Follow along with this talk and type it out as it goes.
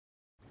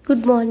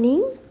Good morning.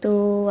 তো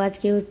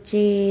আজকে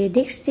হচ্ছে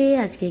নেক্সট ডে,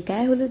 আজকে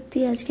গায়ে হলুদ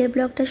দিয়ে আজকের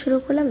ব্লগটা শুরু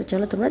করলাম।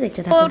 চলো তোমরা দেখতে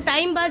থাকো। তো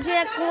টাইম বাজে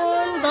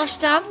এখন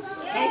 10টা।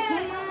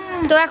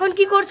 তো এখন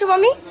কি করছো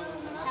মামি?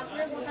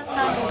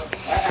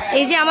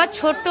 এই যে আমার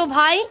ছোট্ট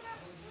ভাই,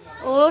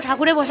 ও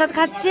ঠাকুরের প্রসাদ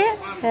খাচ্ছে।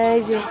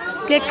 এই যে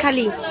প্লেট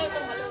খালি।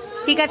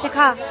 ঠিক আছে,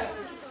 খা।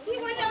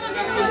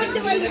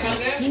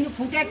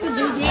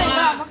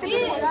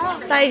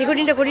 তাই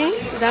রেকর্ডিংটা করি,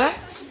 দাঁড়া।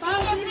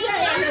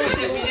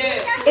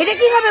 এটা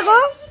কি হবে গো?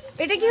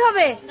 এটা কি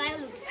হবে?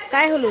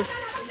 গায়ে হলুদ।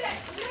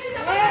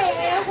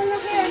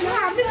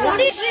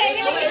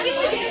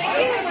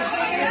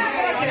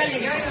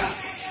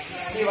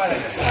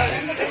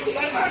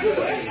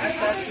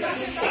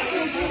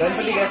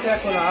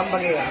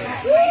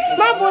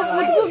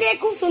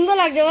 খুব সুন্দর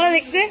লাগছে বলো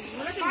দেখতে।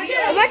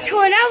 আমার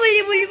ছোনা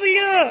বলি বলি বলি।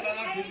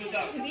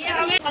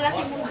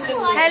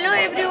 Hello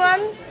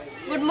everyone,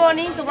 good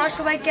morning. তোমরা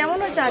সবাই কেমন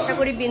আছো? আশা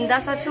করি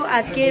বিন্দাস আছো।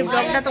 আজকের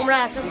ব্লগটা তোমরা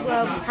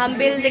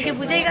থাম্বনেল দেখে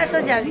বুঝেই গেছো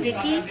যে আজকে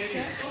কি।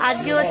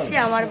 আজকে হচ্ছে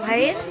আমার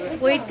ভাইয়ের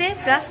বইতে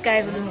প্লাস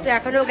গায়ে হলুদ। তো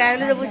এখনো গায়ে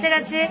হলুদে বসে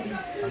গেছে,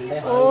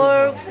 ওর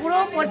পুরো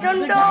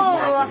প্রচন্ড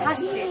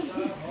হাসছে।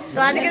 তো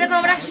আজকে দেখো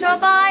আমরা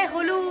সবাই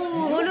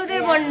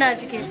হলুদের বন্যা।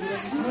 আজকে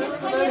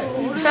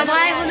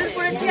সবাই হলুদ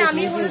পড়েছি,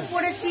 আমি হলুদ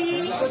পড়েছি।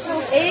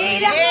 এই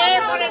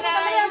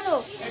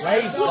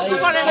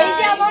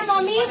যে আমার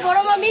মামি, বড়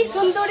মামি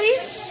সুন্দরী,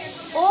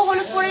 ও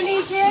হলুদ পরে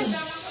নিয়েছে।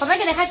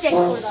 সবাইকে দেখাচ্ছে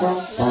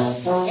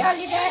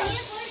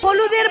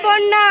হলুদের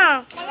বন্যা,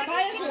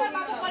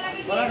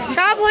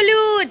 সব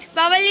হলুদ।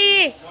 বাবালি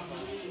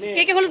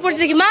কে কে হলুদ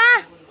পড়ছে দেখি। মা,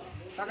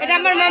 এটা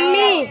আমার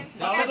মাম্মি।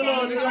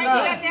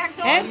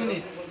 হ্যাঁ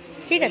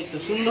ঠিক আছে।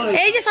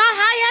 এই যে সব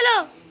হাই হ্যালো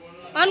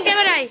অন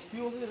ক্যামেরায়।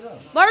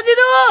 বড়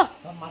দিদু,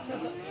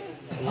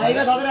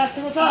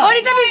 ও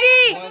রীতা পিসি,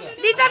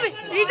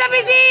 রীতা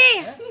পিসি,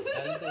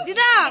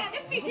 দিদা,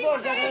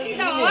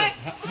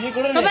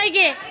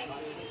 সবাইকে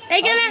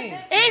এইখানে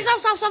এই সব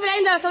সব সব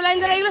লাইন দাঁড়া, সব লাইন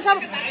দাঁড়া। এইগুলো সব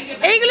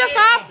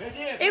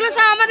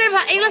আমাদের,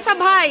 এগুলো সব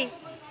ভাই,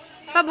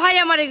 সব ভাই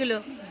আমার। এগুলো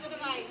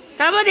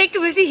তার মধ্যে একটু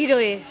বেশি হিরো,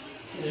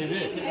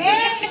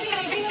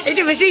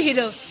 একটু বেশি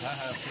হিরো।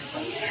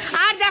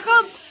 আর দেখো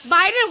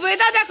বাইরের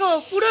ওয়েদার দেখো,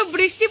 পুরো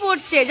বৃষ্টি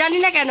পড়ছে, জানি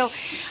না কেন।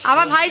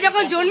 আমার ভাই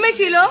যখন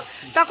জন্মেছিল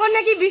তখন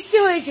নাকি বৃষ্টি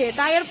হয়েছে,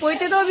 তাই আর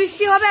পৈতেতেও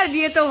বৃষ্টি হবে আর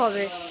বিয়েতেও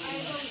হবে।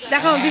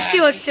 দেখো বৃষ্টি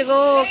হচ্ছে গো,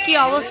 কি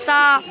অবস্থা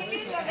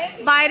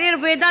বাইরের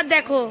ওয়েদার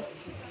দেখো।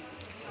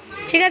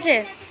 ঠিক আছে,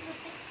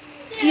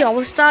 কি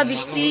অবস্থা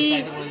বৃষ্টি।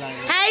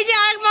 হ্যাঁ এই যে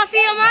আরেক মাসি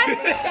আমার,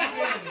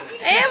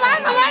 এই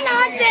মাস আমার না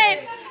হচ্ছে।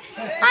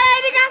 আরে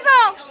এদিকে আসো,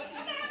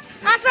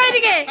 আসো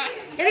এদিকে,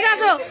 এদিকে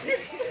আসো,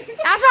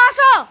 আসো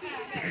আসো।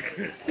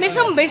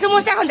 মেসো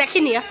মোস্ট এখন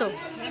দেখিনি, আসো।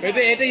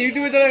 এটা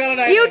ইউটিউবে চলে গেল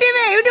না?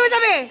 ইউটিউবে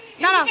যাবে।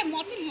 দাঁড়াও,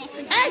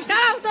 এই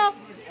দাঁড়াও তো,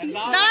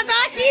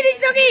 দাঁড়া কি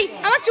দিচ্ছ কি?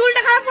 আমার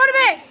চুলটা খারাপ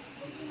করবে।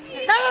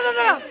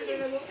 দাঁড়াও।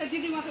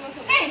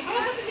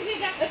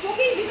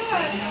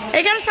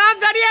 এখানে সব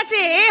দাঁড়িয়ে আছে।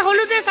 এ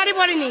হলুদের শাড়ি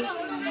পরেনি,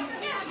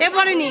 এ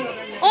পরেনি।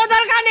 ও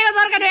দরকার নেই,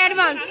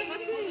 অ্যাডভান্স।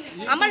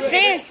 আমার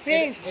ফ্রেন্ড।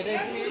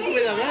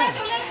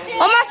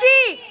 ও মাসি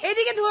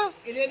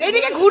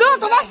এইদিকে ঘুরো,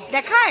 তোমার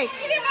দেখায়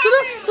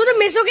শুধু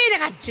মেসোকেই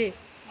দেখাচ্ছে।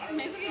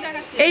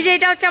 এই যে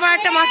এটা হচ্ছে আমার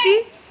একটা মাসি।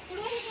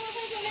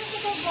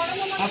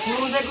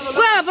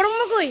 বড়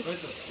মামা কই?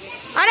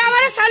 আরে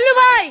আমার সাল্লু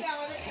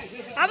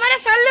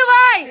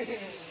ভাই,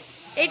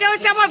 এটা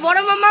হচ্ছে আমার বড়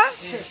মামা,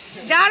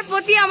 যার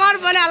প্রতি আমার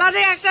মানে আলাদা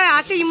একটা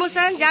আছে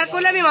ইমোশন, যার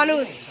করলে আমি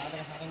মানুষ।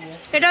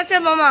 সেটা হচ্ছে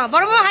মামা,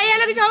 বড় মামা। হাই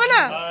হ্যালো কিছু হবে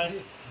না?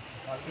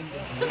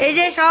 এই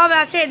যে সব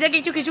আছে, এদেরকে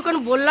কিছুক্ষণ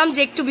বললাম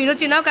যে একটু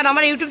বিরতি নাও, কারণ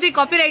আমার ইউটিউব থেকে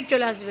কপিরাইট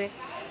চলে আসবে,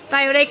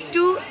 তাই ওরা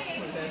একটু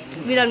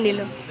বিরাম নিল।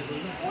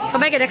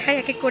 সবাইকে দেখাই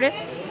এক এক করে।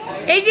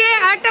 এই যে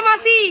আরেকটা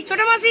মাসি, ছোট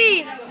মাসি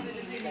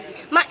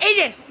মা। এই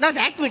যে দাদা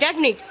এক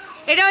মিনিট,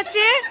 এটা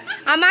হচ্ছে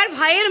আমার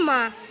ভাইয়ের মা।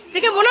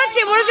 দেখে মনে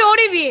হচ্ছে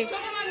ওরই বিয়ে,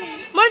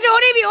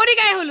 ওরই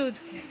গায়ে হলুদ,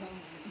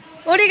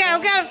 ওরই গায়ে।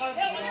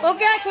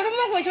 ওকে ছোট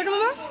মামা কই?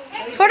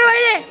 ছোট ভাই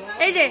রে,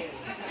 এই যে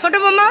ছোট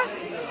মামা,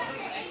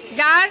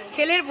 যার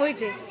ছেলের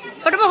বইতে।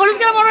 ছোট মামা হলুদ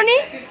কেন পরনি?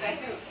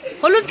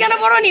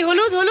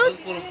 হলুদ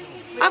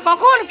আর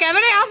কখন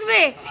ক্যামেরায় আসবে?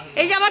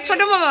 এই যে আমার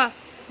ছোট মামা,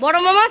 বড়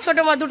মামা, ছোট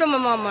মা, দুটো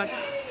মামা আমার।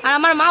 আর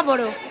আমার মা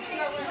বড়।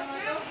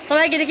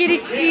 সবাইকে দেখিয়ে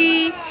দিচ্ছি।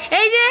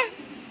 এই যে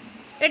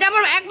এটা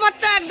আমার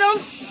একমাত্র একদম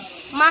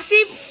মাসি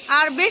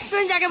আর বেস্ট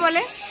ফ্রেন্ড যাকে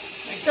বলে।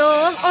 তো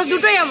ও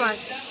দুটোই আমার,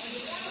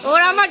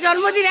 ওর আমার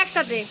জন্মদিন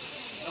একসাথে।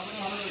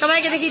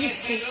 সবাইকে দেখিয়ে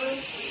দিচ্ছি,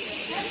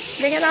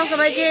 দেখে নাও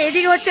সবাইকে।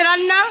 এদিকে হচ্ছে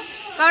রান্না,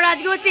 কারণ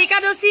আজকে হচ্ছে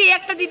একাদশী।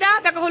 একটা দিদা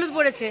তাকে হলুদ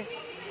পড়েছে,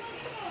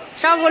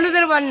 সব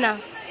হলুদের বান্না।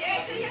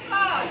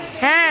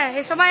 হ্যাঁ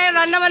এই সবাই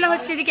রান্না বান্না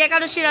হচ্ছে, এদিকে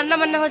একাদশী রান্না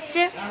বান্না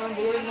হচ্ছে।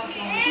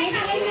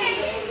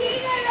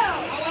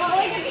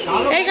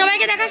 এই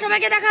সবাইকে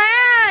দেখা।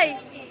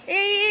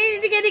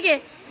 এদিকে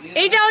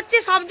এইটা হচ্ছে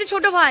সবচেয়ে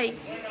ছোট ভাই,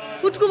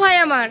 কুচকু ভাই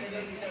আমার।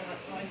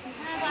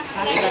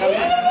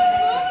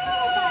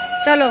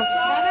 চলো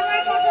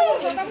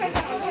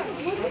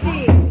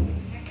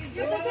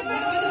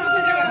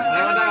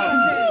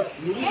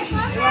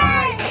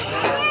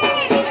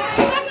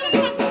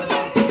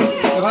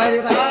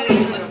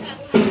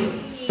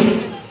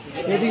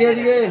এদিকে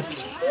এদিকে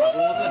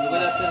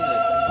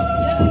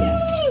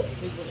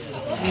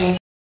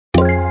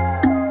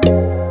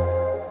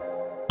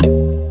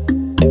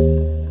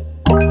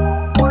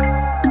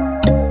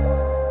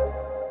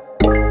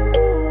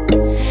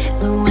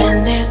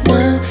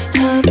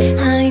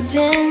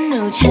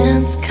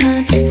Chance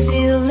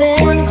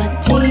concealing what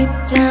deep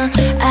down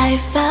I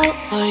felt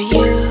for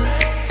you.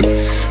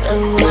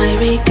 Oh, I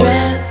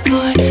regret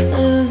for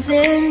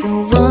losing the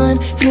one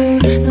who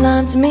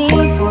loved me,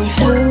 for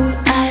who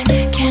I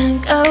can't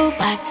go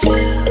back to.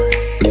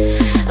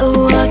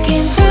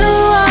 Walking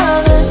through all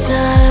the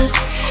dust,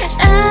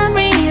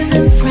 memories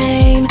and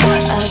frame,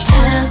 a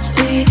past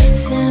we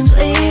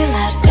simply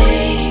let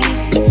fade.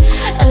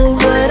 Oh,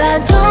 but I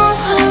don't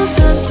close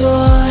the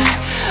door,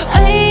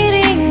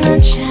 waiting a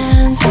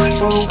chance for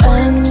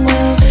when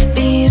we'll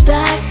be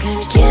back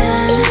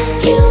again.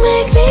 You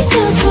make me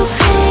feel so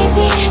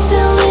crazy,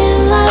 still in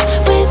love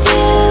with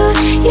you.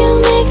 You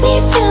make me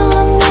feel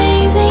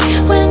amazing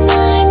when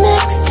I'm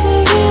next to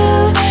you.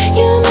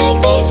 You make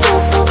me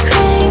feel so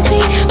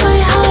crazy, my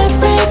heart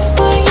breaks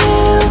for you.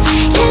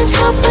 Can't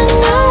help but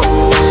know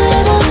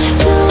that I'm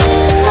still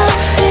in love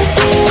with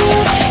you.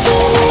 You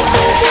make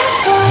me feel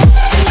so.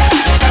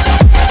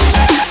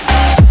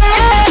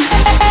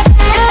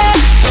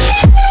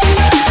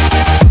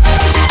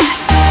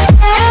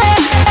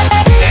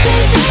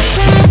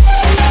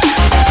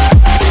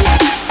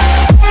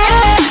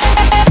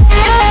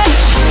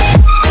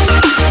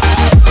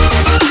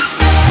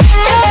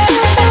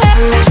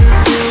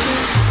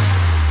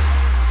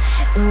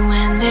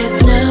 When there's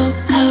no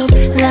hope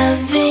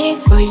loving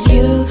for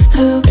you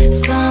who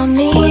saw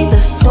me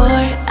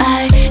before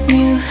I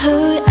knew who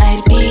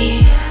I'd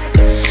be.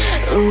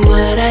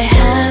 What I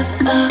have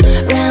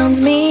around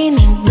me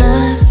means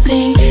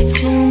nothing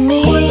to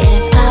me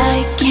if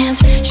I can't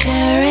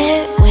share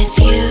it with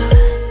you.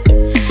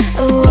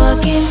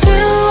 Walking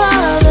through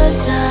all the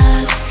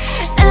dust,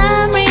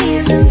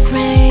 memories and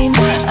frame,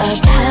 a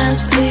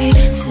past we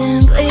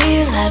simply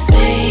let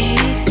fade.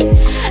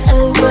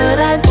 But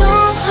I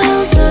don't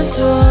close the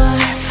door,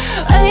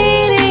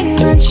 waiting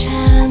a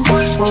chance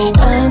for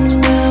when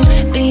we'll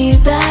be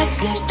back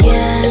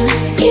again.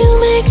 You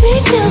make me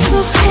feel so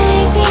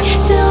crazy,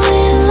 still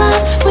in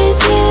love with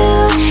you.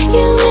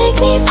 You make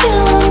me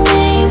feel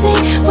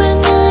amazing when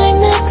I'm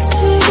next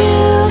to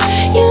you.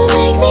 You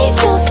make me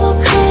feel so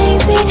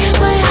crazy,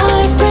 my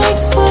heart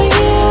breaks for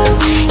you.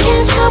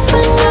 Can't help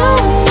but know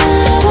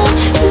that I'm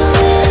still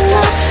in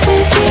love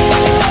with you.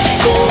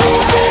 You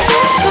make me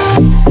feel so.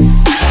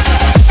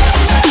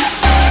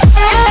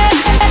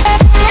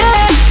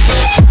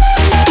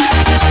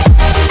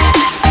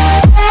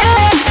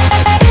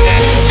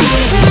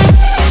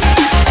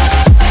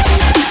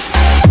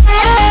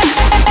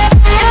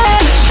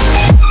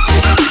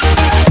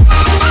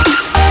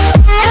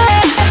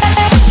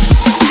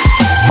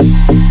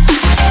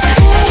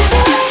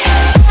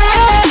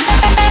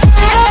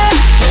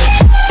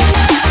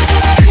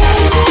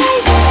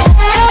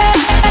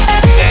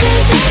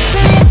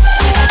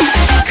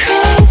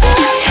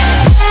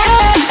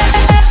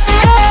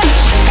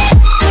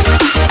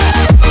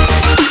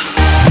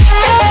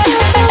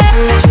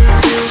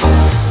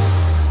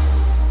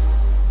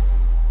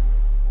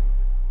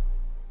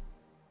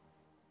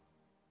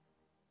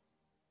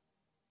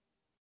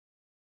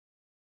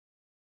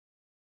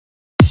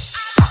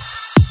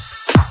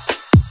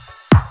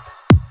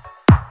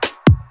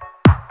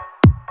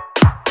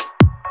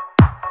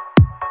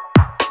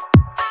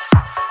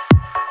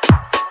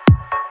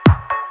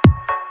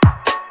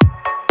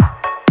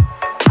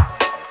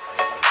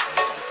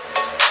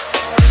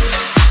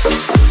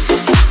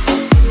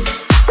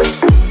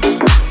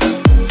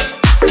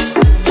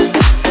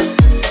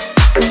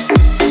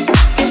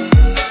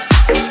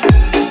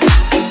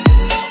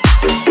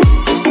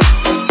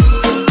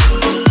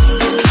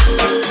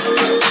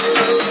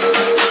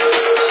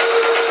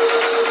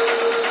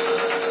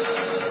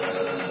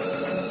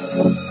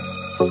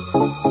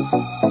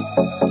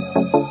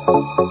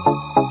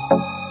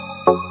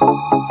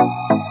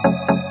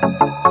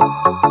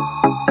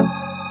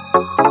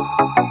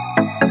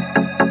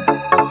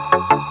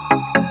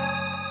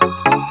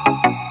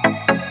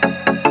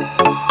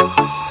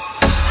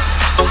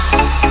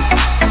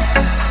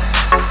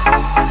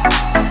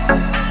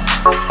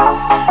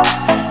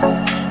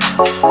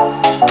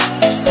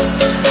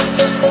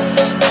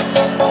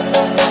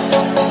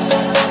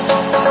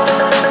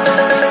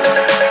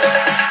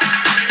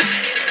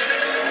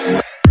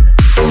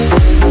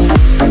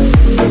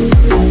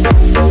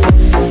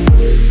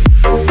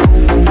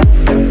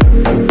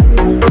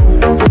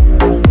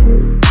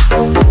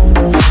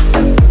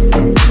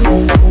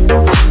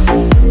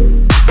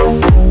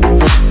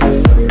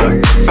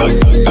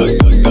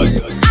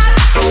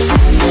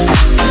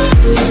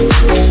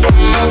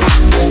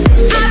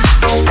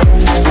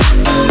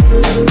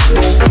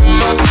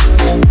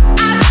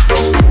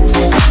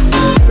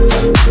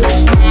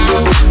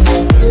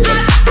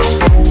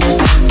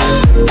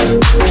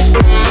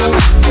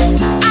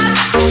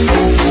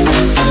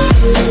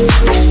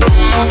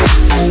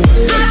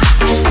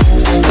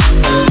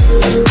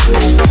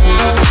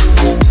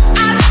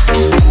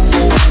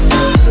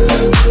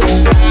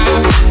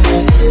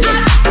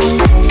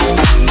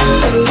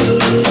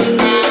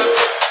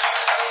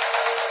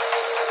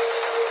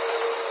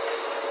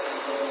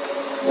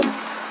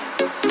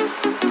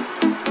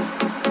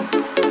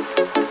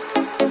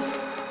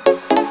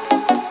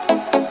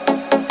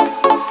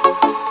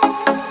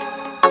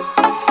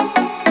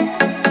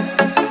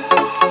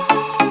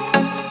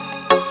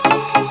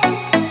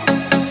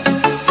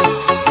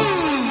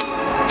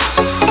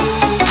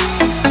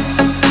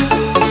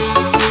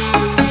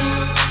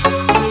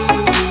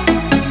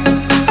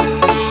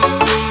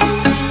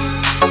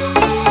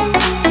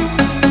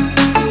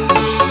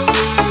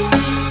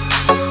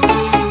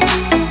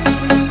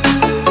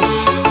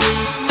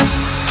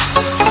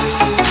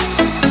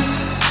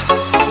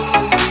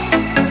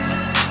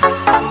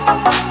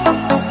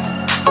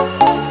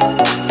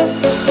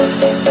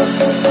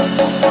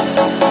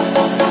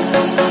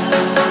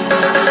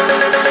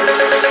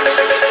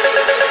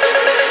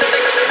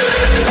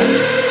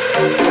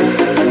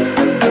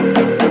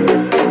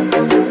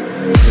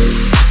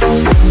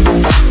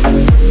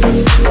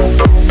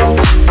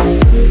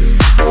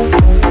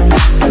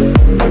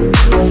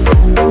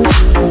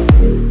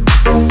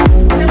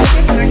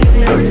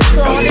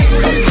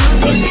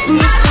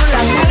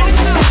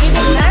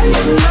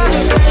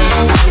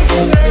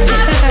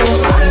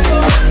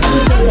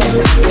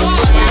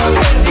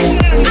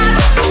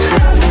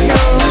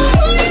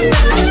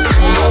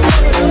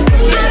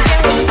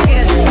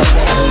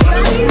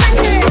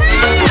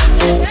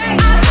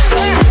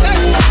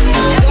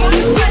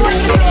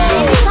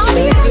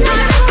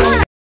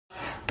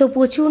 তো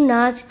প্রচুর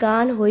নাচ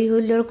গান হই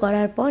হুল্লোড়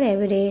করার পর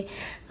এবারে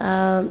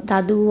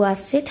দাদু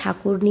আসছে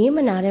ঠাকুর নিয়ে,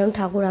 মানে নারায়ণ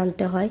ঠাকুর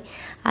আনতে হয়।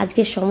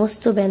 আজকে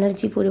সমস্ত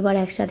ব্যানার্জি পরিবার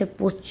একসাথে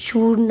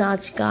প্রচুর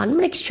নাচ গান,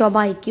 মানে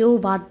সবাই কেউ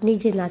বাদ নেই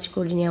যে নাচ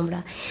করিনি আমরা।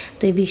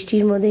 তো এই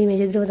বৃষ্টির মধ্যেই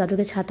মেজদিদি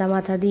দাদুকে ছাতা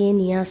মাথা দিয়ে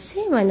নিয়ে আসছে,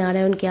 মানে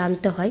নারায়ণকে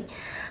আনতে হয়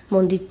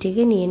মন্দির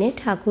থেকে, নিয়ে এনে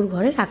ঠাকুর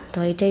ঘরে রাখতে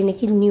হয়, এটাই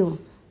নাকি নিয়ম।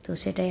 তো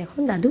সেটাই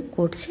এখন দাদু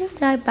করছে।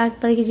 আর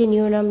বাকি যে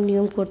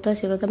নিয়ম করতে হয়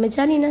সেগুলো তো আমি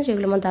জানি না,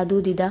 সেগুলো আমার দাদু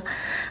দিদা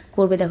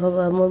করবে। দেখো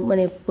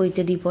মানে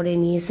পইতে দি পরে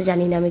নিয়ে এসে,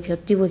 জানি না, আমি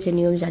সত্যি বলছি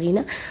নিয়ম জানি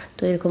না।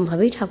 তো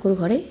এরকমভাবেই ঠাকুর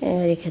ঘরে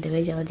রেখে দেবে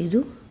যাওয়া দিদু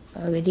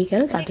বেরিয়ে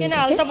গেল। দাদু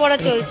আলতা পড়া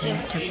চলছে,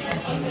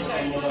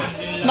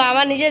 বা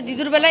আমার নিজের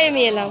দিদুর বেলায়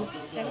আমি এলাম।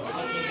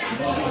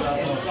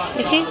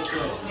 দেখি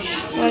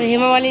আমার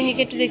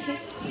হেমামালিনীকে একটু দেখি,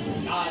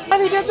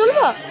 ভিডিও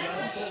তুলবো।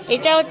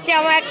 এটা হচ্ছে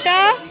আমার একটা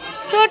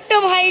ছোট্ট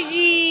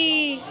ভাইজি,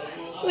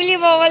 উলি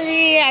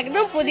বাবালি,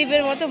 একদম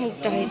প্রদীপের মতো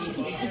মুখটা হয়েছে।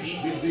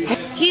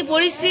 কি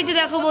পরিস্থিতি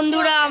দেখো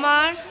বন্ধুরা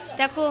আমার,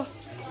 দেখো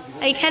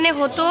এইখানে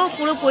হতো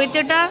পুরো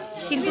পৈতেটা,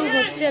 কিন্তু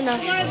হচ্ছে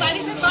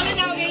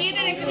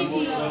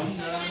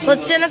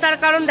না, তার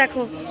কারণ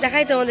দেখো,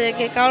 দেখাই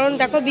তোমাদেরকে, কারণ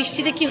দেখো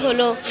বৃষ্টিতে কি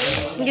হলো,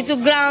 কিন্তু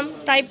গ্রাম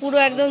তাই পুরো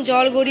একদম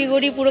জল গড়ি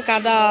গড়ি পুরো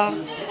কাদা,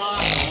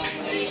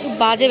 খুব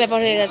বাজে ব্যাপার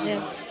হয়ে গেছে।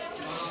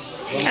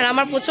 আর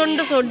আমার প্রচন্ড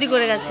সর্দি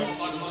করে গেছে,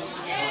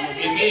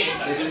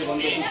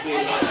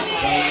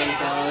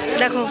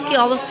 দেখো কি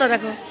অবস্থা,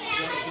 দেখো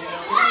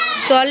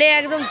জলে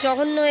একদম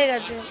জঘন্য হয়ে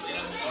গেছে।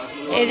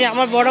 এই যে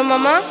আমার বড়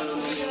মামা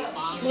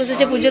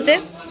বসেছে পুজোতে,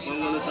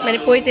 মানে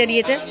পৈতে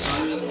এরিয়েতে,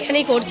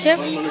 এখানেই করছে,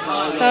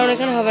 কারণ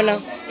এখানে হবে না।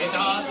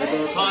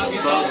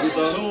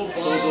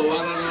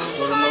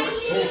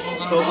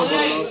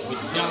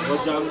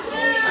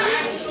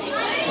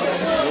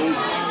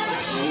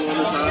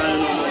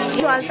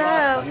 জলটা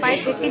পায়ে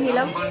ছেঁকে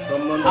নিলাম।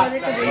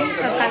 তোমাদেরকে বলি,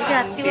 কালকে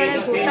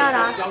রাত্রিবেলায় গোটা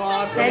রাত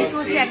ফ্যান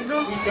চলছে,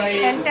 একদম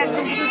ফ্যানটা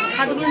একদম দুটো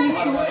ছাদগুলো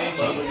নিচু,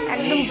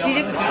 একদম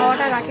ডিরেক্ট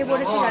হাওয়াটা রাখে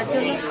পড়েছে, যার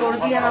জন্য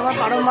সর্দি। আর আমার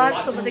 12 মাস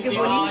তোমাদেরকে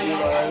বলি,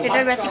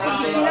 সেটার ব্যতিক্রম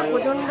কিছু না,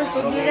 প্রচণ্ড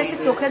সর্দি হয়ে গেছে।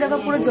 চোখে দেখো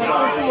পুরো জল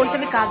পড়ছে, মনে হচ্ছে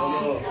আমি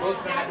কাঁদছি,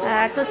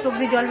 এত চোখ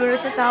দিয়ে জল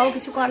বেরোচ্ছে। তাও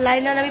কিছু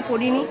লাইনার আমি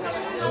পড়িনি,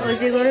 ওই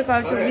যেগুলো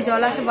চোখ দিয়ে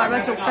জল আসে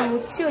বারবার চোখটা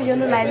মুছছি, ওই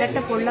জন্য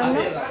লাইনারটা পড়লাম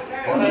না,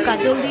 শুধু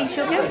কাজল দিই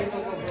চোখে।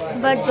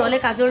 বাট জলে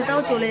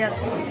কাজলটাও চলে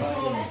যাচ্ছে,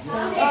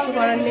 কিছু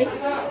করার নেই,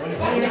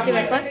 এই হচ্ছে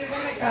ব্যাপার।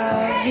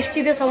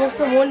 বৃষ্টিতে সমস্ত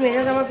মন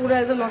মেজাজ আমার পুরো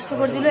একদম নষ্ট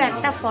করে দিল,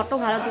 একটা ফটো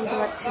ভালো তুলতে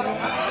পারছি না,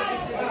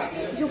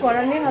 কিছু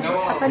করার নেই। ভাবছি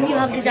ছাতা নিয়ে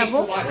ভাবছি যাবো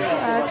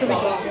ছবি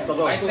তুলতে,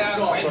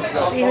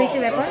 এই হয়েছে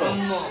ব্যাপার।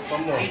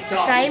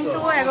 টাইম তো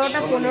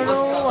 11:15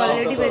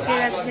 অলরেডি বেঁচে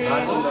গেছে।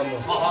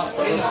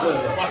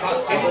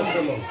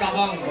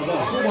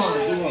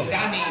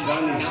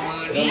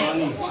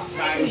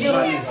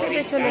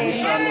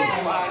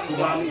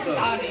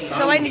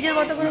 সবাই নিজের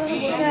মতো করে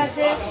বসে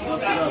আছে,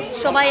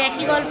 সবাই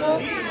একই গল্প,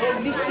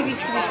 বৃষ্টি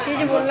বৃষ্টি বৃষ্টি,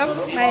 যে বললাম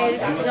মায়ের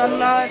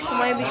জন্মার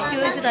সময় বৃষ্টি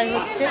হয়েছে, তাই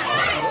হচ্ছে।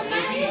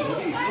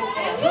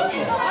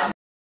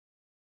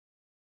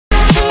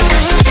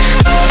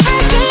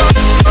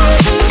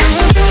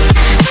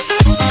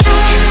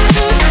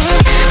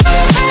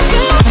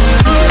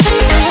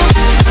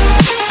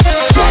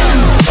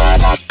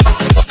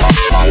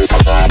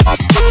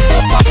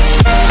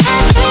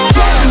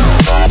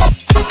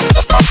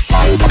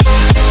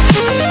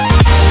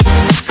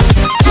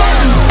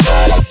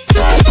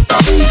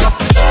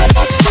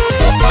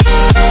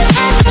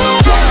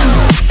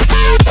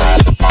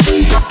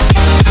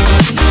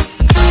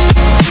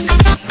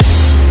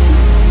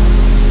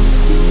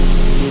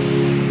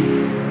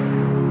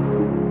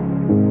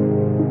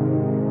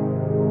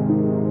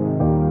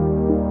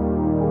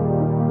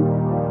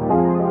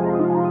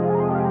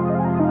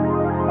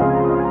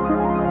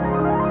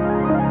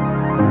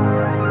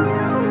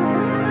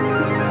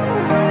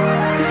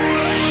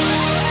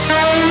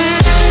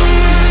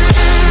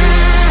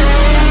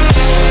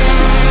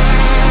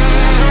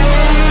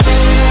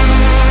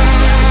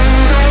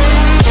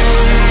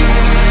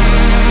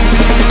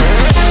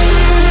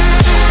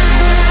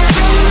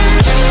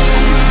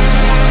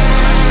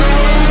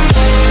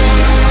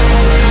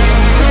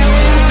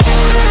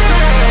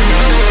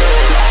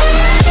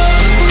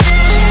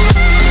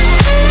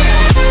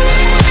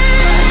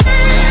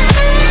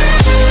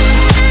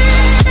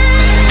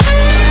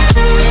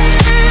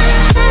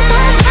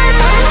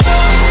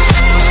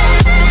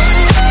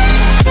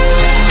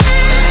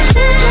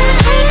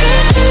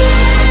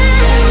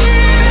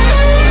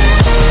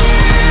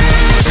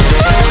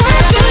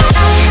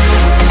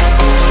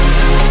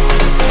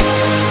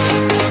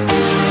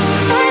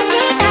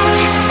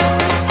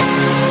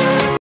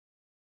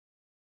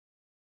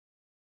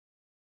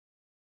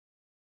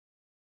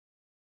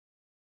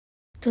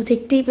 তো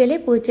দেখতেই পেলে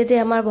পৈতেতে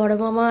আমার বড়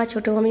মামা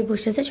ছোট মামি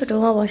বসেছে, ছোট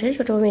মামা বসে,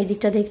 ছোট মামি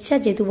এদিকটা দেখছে।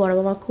 আর যেহেতু বড়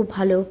মামা খুব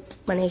ভালো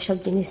মানে এসব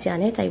জিনিস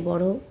জানে, তাই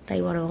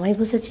বড় মামাই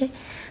বসেছে।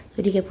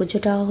 ওইদিকে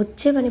পুজোটা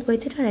হচ্ছে মানে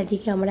পৈতেটা, আর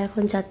এদিকে আমরা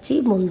এখন যাচ্ছি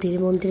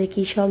মন্দিরে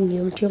কি সব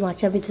নিয়ম টিয়ম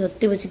আছে। আমি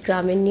সত্যি বলছি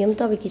গ্রামের নিয়ম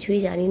তো আমি কিছুই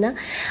জানি না,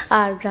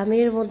 আর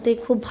গ্রামের মধ্যে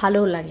খুব ভালো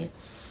লাগে,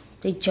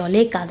 তো এই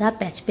জলে কাদা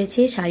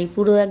প্যাচপ্যাচে শাড়ি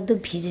পুরো একদম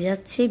ভিজে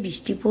যাচ্ছে,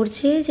 বৃষ্টি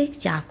পড়ছে, যে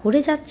যা করে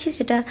যাচ্ছি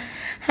সেটা,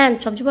 হ্যাঁ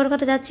সবচেয়ে বড়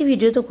কথা যাচ্ছি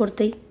ভিডিও তো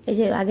করতেই। এই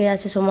যে আগে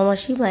আছে সোমা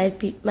মাসি, মায়ের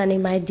মানে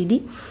মায়ের দিদি,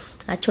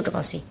 আর ছোটো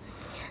মাসি,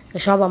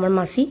 সব আমার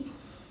মাসি।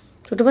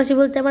 ছোটো মাসি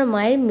বলতে আমার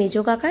মায়ের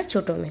মেজো কাকার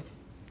ছোটো মেয়ে,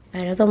 আর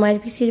এরা তো মায়ের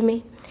পিসির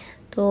মেয়ে।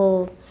 তো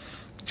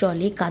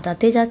জলে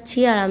কাদাতে যাচ্ছি,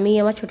 আর আমি,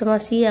 আমার ছোটো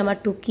মাসি, আমার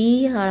টুকি,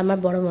 আর আমার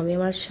বড় মামি,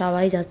 আমার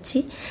সবাই যাচ্ছি।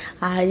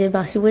 আর যে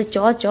মাসি বলে চ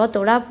চ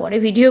তোরা পরে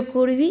ভিডিও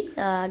করবি,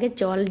 আগে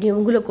চল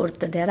নিয়মগুলো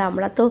করতে দে। আর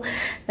আমরা তো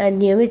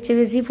নিয়মের চেয়ে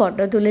বেশি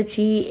ফটো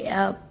তুলেছি,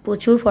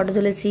 প্রচুর ফটো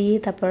তুলেছি,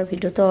 তারপর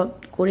ভিডিও তো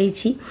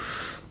করেইছি।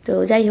 তো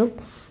যাই হোক,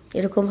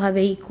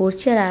 এরকমভাবেই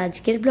করছি। আর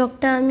আজকের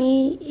ব্লগটা আমি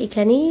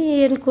এখানেই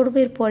এন্ড করবো।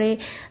 এরপরে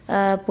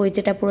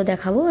পৈতেটা পুরো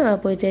দেখাবো,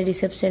 পৈতের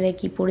রিসেপশনে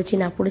কি পড়েছি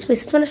না পড়েছি,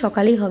 রিসেপশন মানে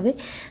সকালেই হবে,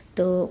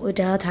 তো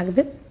ওইটা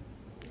থাকবে।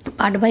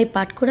 পার্ট বাই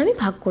পার্ট করে আমি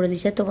ভাগ করে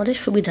দিচ্ছি, তোমাদের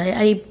সুবিধা হয়।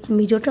 আর এই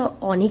ভিডিওটা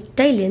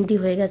অনেকটাই লেন্থি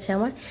হয়ে গেছে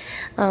আমার,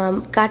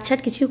 কাটছাট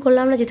কিছুই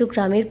করলাম না, যেহেতু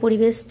গ্রামের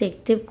পরিবেশ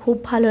দেখতে খুব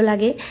ভালো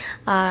লাগে,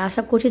 আর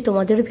আশা করছি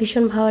তোমাদেরও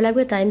ভীষণ ভালো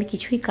লাগবে, তাই আমি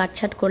কিছুই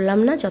কাটছাট করলাম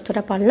না,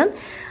 যতটা পারলাম।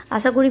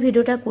 আশা করি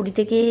ভিডিওটা 20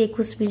 থেকে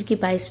 21 মিনিট কি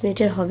 22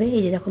 মিনিটের হবে।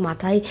 এই যে দেখো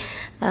মাথায়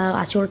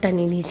আঁচলটা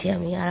নিয়ে নিয়েছি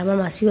আমি, আর আমার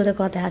মাসিও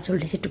দেখো মাথায় আঁচল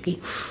দিয়েছে টুকি।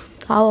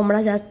 তাও আমরা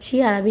যাচ্ছি,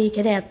 আর আমি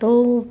এখানে এত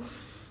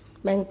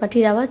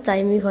ব্যাংকপাটির আওয়াজ, তাই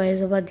আমি ভয়েস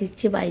ওভার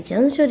দিচ্ছি, বাই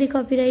চান্স যদি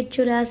কপিরাইট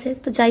চলে আসে।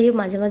 তো যাই হোক,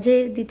 মাঝে মাঝে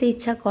দিতে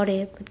ইচ্ছা করে,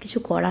 বাট কিছু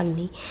করার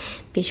নেই।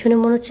 পেছনে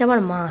মনে হচ্ছে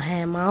আমার মা,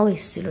 হ্যাঁ মাও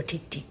এসেছিল,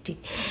 ঠিক ঠিক ঠিক,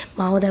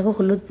 মাও দেখো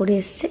হলুদ পরে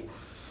এসছে।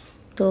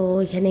 তো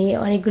এখানে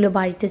অনেকগুলো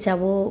বাড়িতে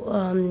যাব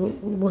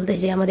বলতে,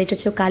 যে আমাদের এটা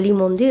হচ্ছে কালী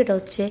মন্দির, এটা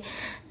হচ্ছে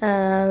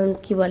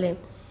কি বলে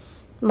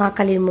মা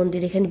কালীর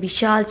মন্দির। এখানে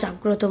বিশাল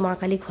জাগ্রত মা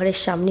কালী ঘরের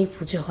সামনেই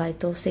পুজো হয়,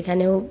 তো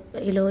সেখানেও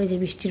এলো এই যে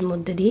বৃষ্টির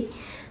মধ্যে দিয়ে।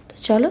 তো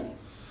চলো,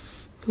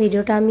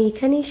 ভিডিওটা আমি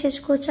এখানেই শেষ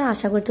করছি।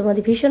 আশা করি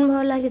তোমাদের ভীষণ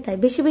ভালো লাগে, তাই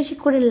বেশি বেশি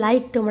করে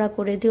লাইক তোমরা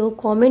করে দিও,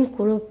 কমেন্ট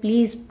করো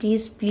প্লিজ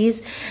প্লিজ প্লিজ।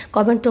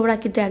 কমেন্ট তোমরা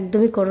কিন্তু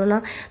একদমই করো না,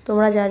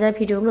 তোমরা যা যা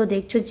ভিডিওগুলো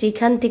দেখছো,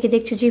 যেখান থেকে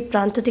দেখছো, যে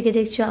প্রান্ত থেকে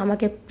দেখছো,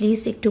 আমাকে প্লিজ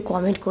একটু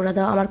কমেন্ট করে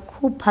দাও, আমার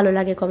খুব ভালো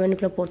লাগে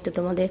কমেন্টগুলো পড়তে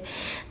তোমাদের।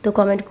 তো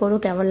কমেন্ট করো,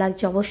 কেমন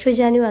লাগছে অবশ্যই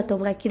জানিও, আর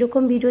তোমরা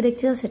কীরকম ভিডিও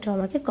দেখতে চাও সেটাও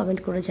আমাকে কমেন্ট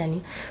করে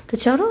জানিও। তো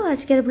চলো,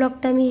 আজকের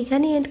ব্লগটা আমি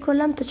এখানেই এন্ড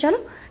করলাম। তো চলো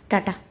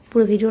টাটা,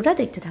 পুরো ভিডিওটা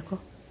দেখতে থাকো।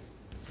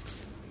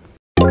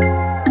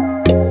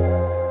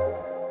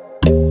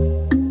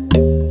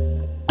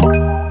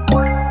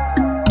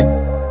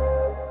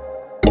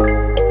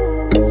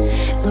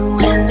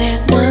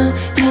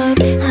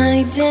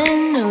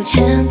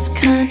 Chance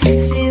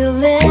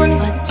concealing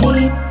what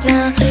deep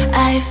down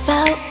I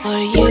felt for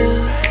you.